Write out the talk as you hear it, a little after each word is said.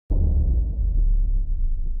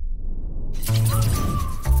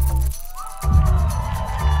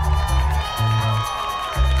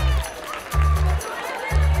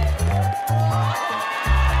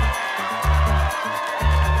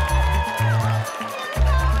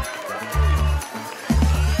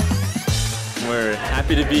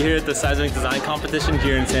happy to be here at the Seismic Design Competition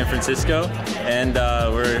here in San Francisco, and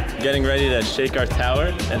we're getting ready to shake our tower,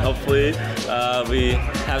 and hopefully we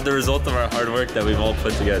have the result of our hard work that we've all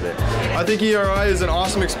put together. I think EERI is an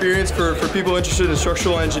awesome experience for people interested in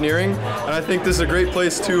structural engineering, and I think this is a great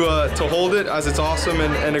place to hold it, as it's awesome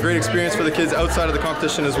and a great experience for the kids outside of the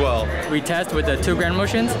competition as well. We test with the 2 grand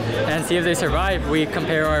motions and see if they survive. We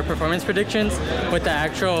compare our performance predictions with the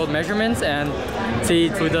actual measurements and see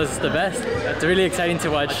who does the best. It's really exciting to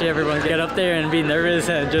watch everyone get up there and be nervous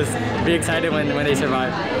and just be excited when they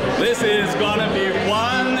survive. This is gonna be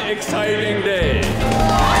one exciting day.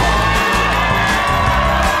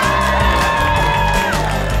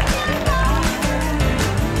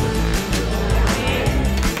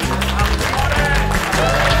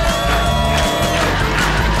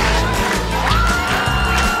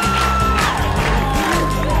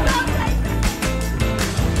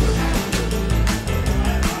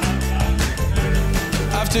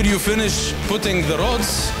 After you finish putting the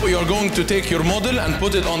rods, you're going to take your model and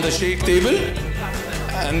put it on the shake table,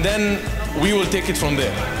 and then we will take it from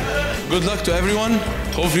there. Good luck to everyone.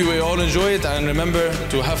 Hopefully we all enjoy it, and remember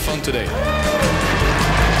to have fun today.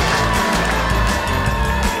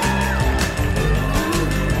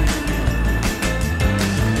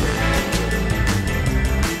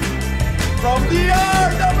 From the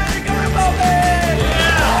earth, Dominican Republic!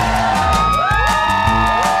 Yeah!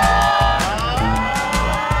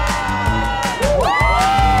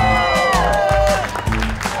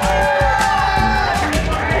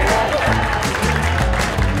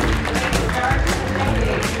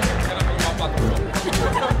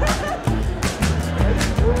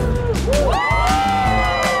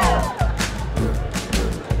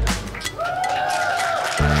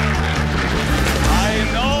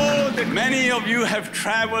 Many of you have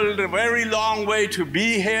traveled a very long way to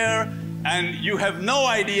be here, and you have no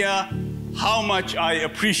idea how much I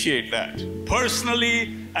appreciate that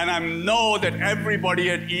personally, and I know that everybody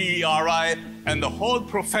at EERI and the whole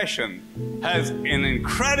profession has an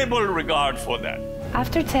incredible regard for that.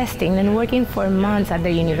 After testing and working for months at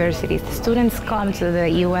the universities, the students come to the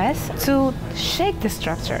US to shake the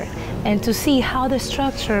structure and to see how the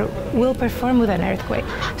structure will perform with an earthquake.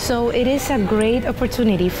 So it is a great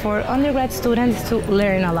opportunity for undergrad students to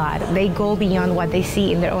learn a lot. They go beyond what they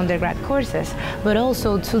see in their undergrad courses, but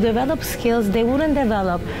also to develop skills they wouldn't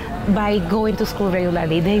develop by going to school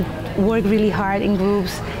regularly. They work really hard in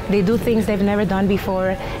groups. They do things they've never done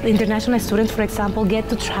before. International students, for example, get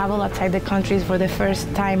to travel outside the countries for the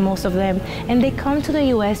first time, most of them, and they come to the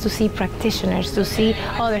US to see practitioners, to see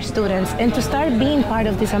other students, and to start being part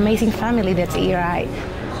of this amazing family that's EERI.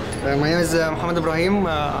 My name is Mohammed Ibrahim.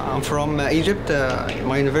 I'm from Egypt.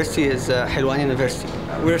 My university is Helwan University.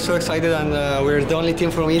 We're so excited, and we're the only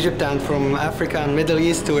team from Egypt and from Africa and Middle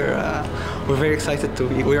East. We're very excited to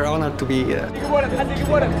be. We're honored to be.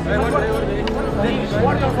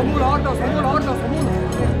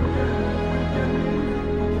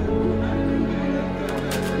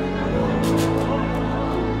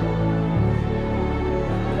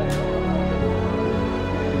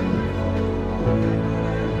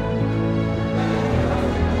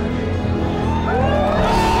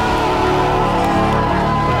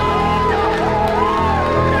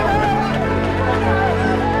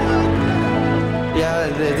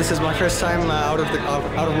 This is my first time out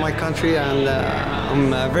of my country, and I'm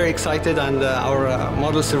very excited. And our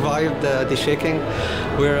model survived the shaking.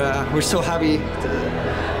 We're so happy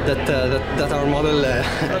that our model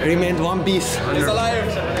remained one piece. He's alive!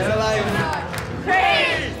 He's alive! 3,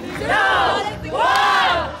 2, 1,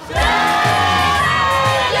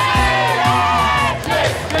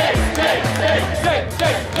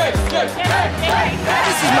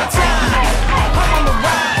 This is my time. I'm on the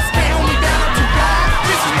rise. Can't hold me down, I'm too high.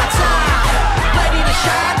 This is my time. Ready to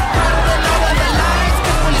shine. Harder than all of the lights.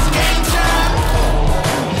 'Cause when it's game time,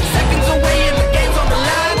 seconds away and the game's on the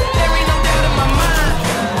line. There ain't no doubt in my mind.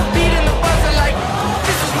 Beating the buzzer like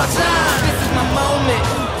this is my time. This is my moment.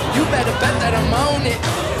 You better bet that I'm on it.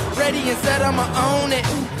 Ready and set, I'ma own it.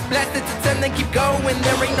 Blast it to 10, then keep going.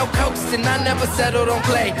 There ain't no coasting, I never settle, don't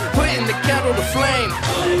play. Putting the kettle to flame.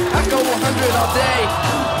 I go 100 all day.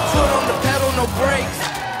 Foot on the pedal, no brakes.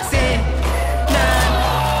 10, 9,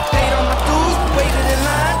 paid on my dues, waited in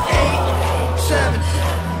line. 8, 7,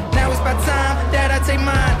 now it's my time that I take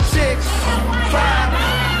mine. 6, 5,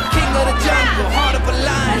 king of the jungle, heart of a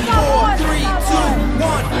lion. 4, 3, 2,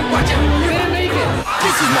 1, watch it.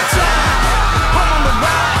 This is my time. I'm on the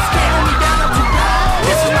rise, can't hold me down, I'm too high.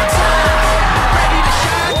 This is my time, ready to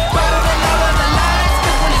shine. Brighter than all of the lights,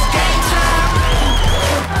 'cause when it's game time,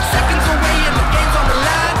 seconds away and the game's on the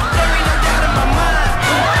line. There ain't no doubt in my mind.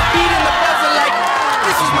 Beating the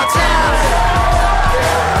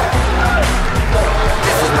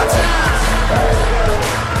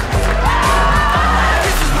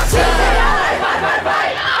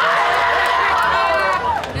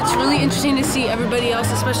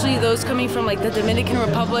especially those coming from like the Dominican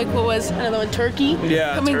Republic, what was another one, Turkey?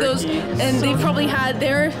 Yeah, coming Turkey. Those, and they probably had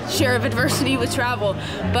their share of adversity with travel,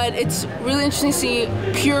 but it's really interesting to see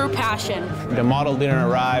pure passion. The model didn't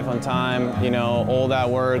arrive on time, you know, all that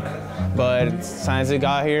work, but since it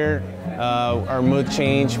got here, our mood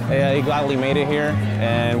changed. It gladly made it here,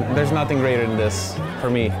 and there's nothing greater than this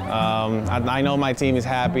for me. I know my team is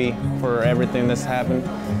happy for everything that's happened.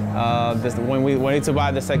 When we went to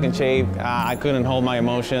buy the second shape, I couldn't hold my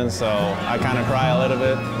emotions, so I kind of cry a little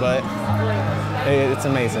bit, but it's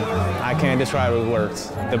amazing. I can't describe it with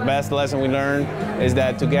words. The best lesson we learned is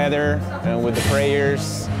that together and with the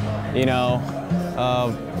prayers, you know,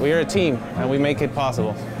 we are a team and we make it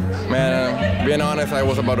possible. Man, being honest, I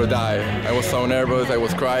was about to die. I was so nervous, I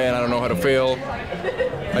was crying, I don't know how to feel.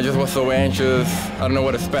 I just was so anxious, I don't know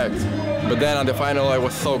what to expect. But then at the final, I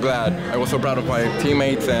was so glad. I was so proud of my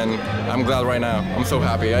teammates, and I'm glad right now. I'm so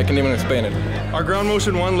happy, I can't even explain it. Our ground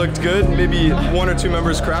motion 1 looked good. Maybe 1 or 2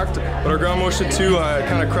 members cracked, but our ground motion 2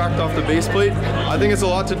 kind of cracked off the base plate. I think it's a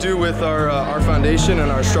lot to do with our foundation and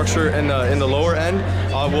our structure in the lower end.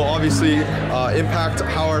 Will obviously impact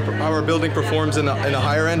how our building performs in the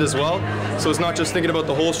higher end as well. So it's not just thinking about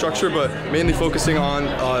the whole structure, but mainly focusing on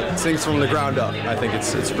things from the ground up. I think it's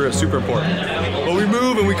super important. But we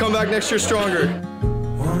move and we come back next year stronger.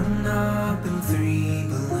 1 up and 3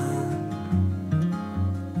 below.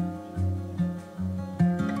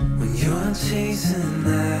 When you're chasing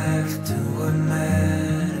after what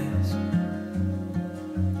matters,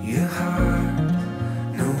 your heart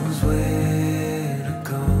knows where to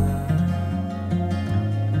go.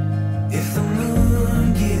 If the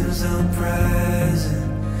moon gives up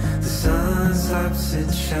rising, the sun stops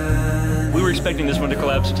its shine. We were expecting this one to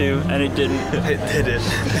collapse too, and it didn't. It didn't.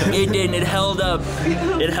 It didn't. It held up.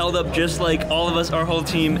 It held up just like all of us, our whole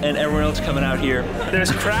team, and everyone else coming out here. There's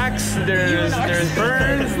cracks, there's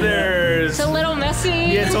burns, there's... It's a little messy.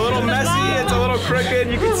 Yeah, it's a little messy, it's a little crooked.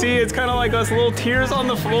 You can see it's kind of like us little tears on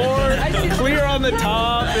the floor, clear on the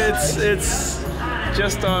top. It's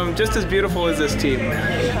just as beautiful as this team.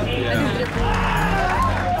 Yeah.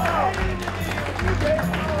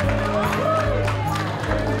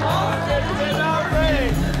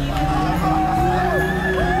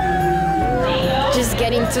 Just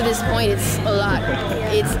getting to this point, it's a lot.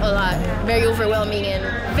 It's a lot. Very overwhelming and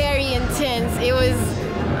very intense. It was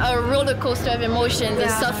a roller coaster of emotions, the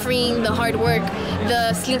suffering, the hard work,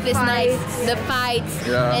 the sleepless nights, the fights.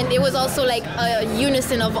 Yeah. And it was also like a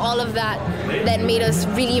unison of all of that that made us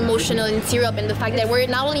really emotional and tear up. And the fact that we're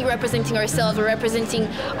not only representing ourselves, we're representing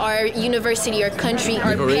our university, our country,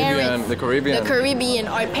 our parents. The Caribbean.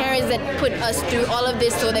 Our parents that put us through all of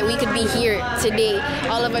this so that we could be here today.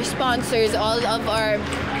 All of our sponsors, all of our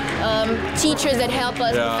teachers that help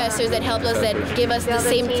us, professors that help us, that give us the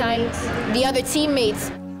same time, the other teammates.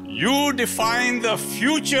 You define the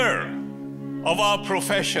future of our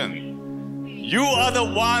profession. You are the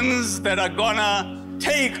ones that are gonna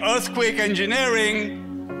take earthquake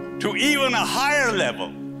engineering to even a higher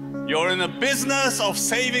level. You're in the business of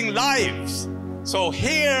saving lives. So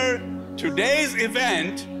here, today's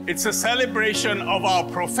event, it's a celebration of our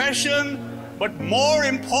profession, but more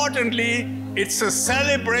importantly, it's a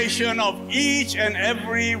celebration of each and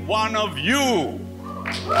every one of you.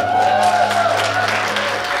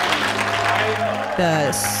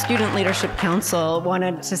 The Student Leadership Council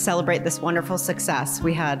wanted to celebrate this wonderful success.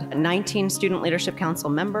 We had 19 Student Leadership Council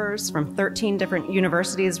members from 13 different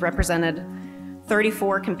universities represented,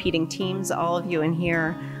 34 competing teams, all of you in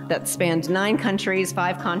here, that spanned 9 countries,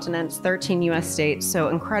 5 continents, 13 US states. So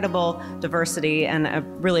incredible diversity, and I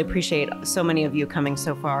really appreciate so many of you coming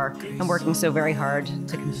so far and working so very hard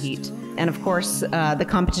to compete. And of course, the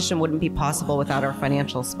competition wouldn't be possible without our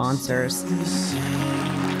financial sponsors.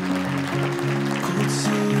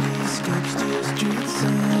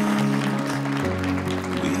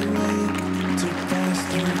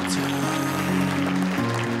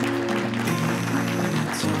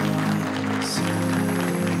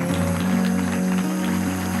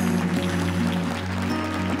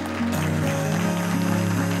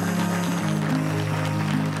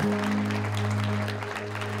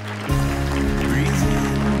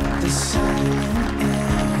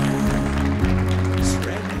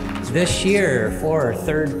 This year, for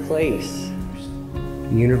 3rd place,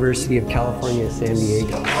 University of California, San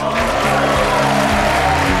Diego.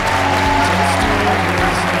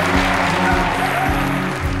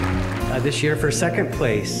 This year, for 2nd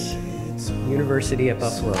place, University of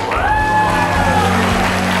Buffalo.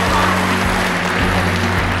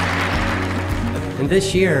 And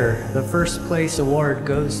this year, the 1st place award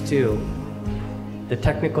goes to the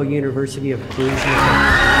Technical University of Cluj.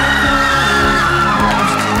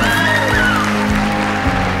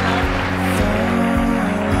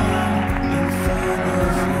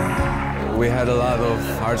 had a lot of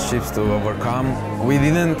hardships to overcome. We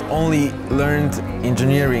didn't only learn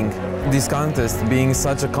engineering. This contest being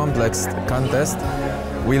such a complex contest,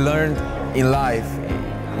 we learned in life,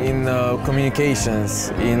 in communications,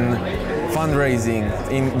 in fundraising,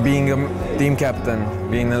 in being a team captain,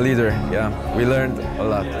 being a leader. Yeah, we learned a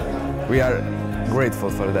lot. We are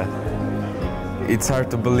grateful for that. It's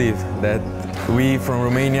hard to believe that we from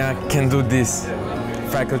Romania can do this.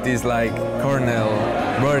 Faculties like Cornell,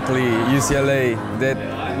 Berkeley, UCLA, that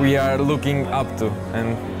we are looking up to,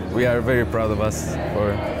 and we are very proud of us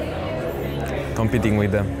for competing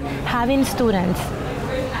with them. Having students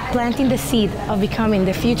planting the seed of becoming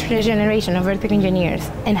the future generation of earthquake engineers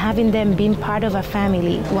and having them being part of a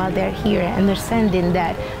family while they're here, understanding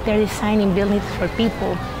that they're designing buildings for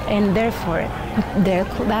people and therefore their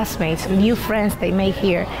classmates, new friends they make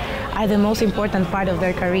here are the most important part of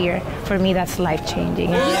their career. For me, that's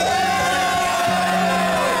life-changing.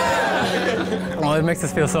 Well, it makes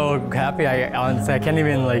us feel so happy. Honestly, I can't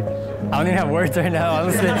even I don't even have words right now,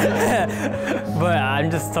 honestly. But I'm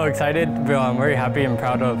just so excited. I'm very happy and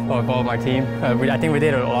proud of all of my team. I think we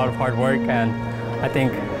did a lot of hard work, and I don't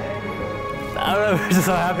know, we're just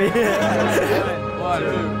so happy. 1,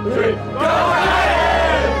 2, 3, go ahead!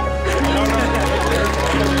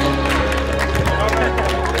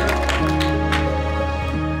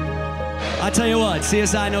 I tell you what,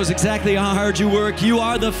 CSI knows exactly how hard you work. You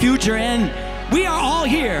are the future, and we are all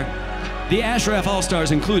here, the Ashraf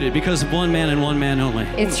All-Stars included, because of one man and one man only.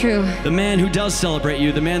 It's true. The man who does celebrate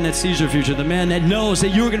you, the man that sees your future, the man that knows that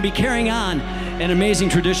you're going to be carrying on an amazing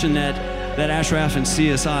tradition that Ashraf and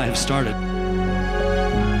CSI have started.